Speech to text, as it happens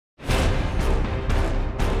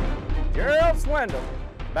Gerald Swindle,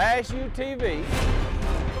 Bass UTV.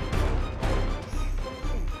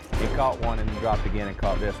 He caught one and dropped again and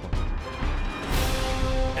caught this one.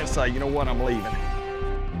 And so, you know what, I'm leaving.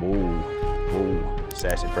 Whoa, whoa,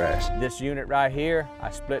 sassy price. This unit right here,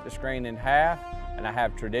 I split the screen in half, and I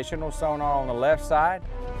have traditional sonar on the left side.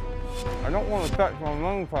 I don't want to touch my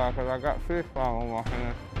moon pie because I got fish fly on my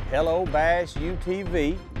hand. Hello, Bass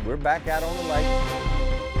UTV. We're back out on the lake.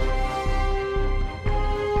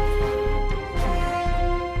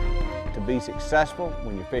 To be successful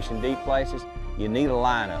when you're fishing deep places, you need a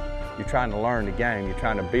lineup. You're trying to learn the game. You're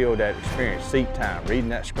trying to build that experience, seat time, reading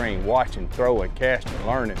that screen, watching, throwing, casting,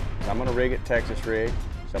 learning. So I'm gonna rig it Texas rig.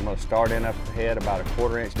 So I'm gonna start in up ahead about a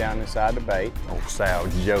 1/4 inch down inside the bait. Old Sal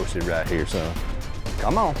Josie right here, son.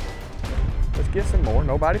 Come on. Let's get some more,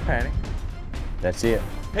 nobody panic. That's it.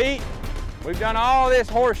 Pete, we've done all this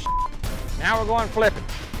horse shit. Now we're going flipping.